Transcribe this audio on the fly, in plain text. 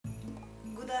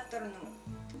afternoon,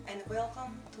 and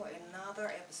welcome to another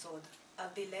episode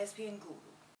of the Lesbian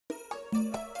Guru.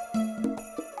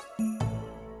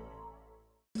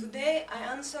 Today I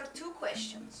answered two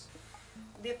questions.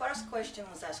 The first question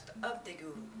was asked of the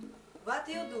Guru. What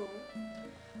do you do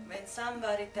when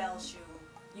somebody tells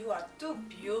you you are too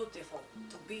beautiful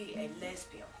to be a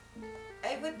lesbian?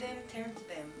 I would then turn to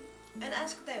them and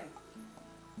ask them,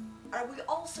 are we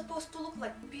all supposed to look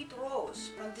like Pete Rose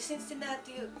from the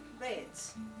Cincinnati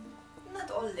Reds? Not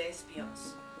all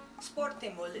lesbians sport a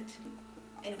mullet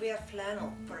and wear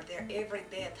flannel for their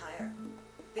everyday attire.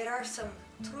 There are some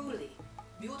truly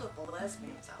beautiful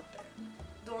lesbians out there.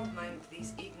 Don't mind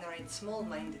these ignorant,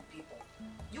 small-minded people.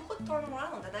 You could turn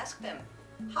around and ask them,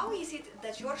 how is it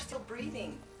that you're still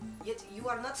breathing, yet you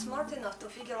are not smart enough to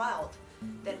figure out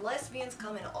that lesbians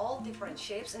come in all different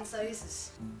shapes and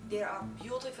sizes? There are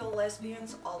beautiful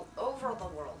lesbians all over the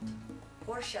world.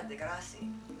 Portia de Grassi,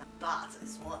 that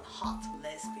is one hot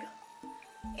lesbian.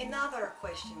 Another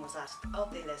question was asked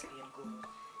of the lesbian guru.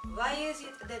 Why is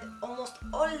it that almost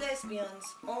all lesbians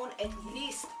own at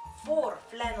least 4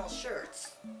 flannel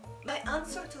shirts? My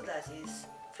answer to that is,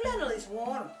 flannel is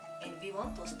warm and we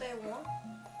want to stay warm.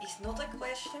 It's not a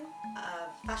question of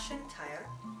fashion attire,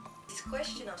 it's a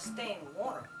question of staying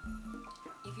warm.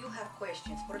 If you have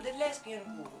questions for the lesbian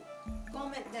guru,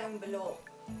 comment down below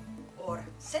or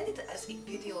send it as a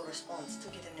video response to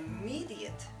get an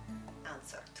immediate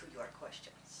answer to your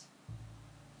questions.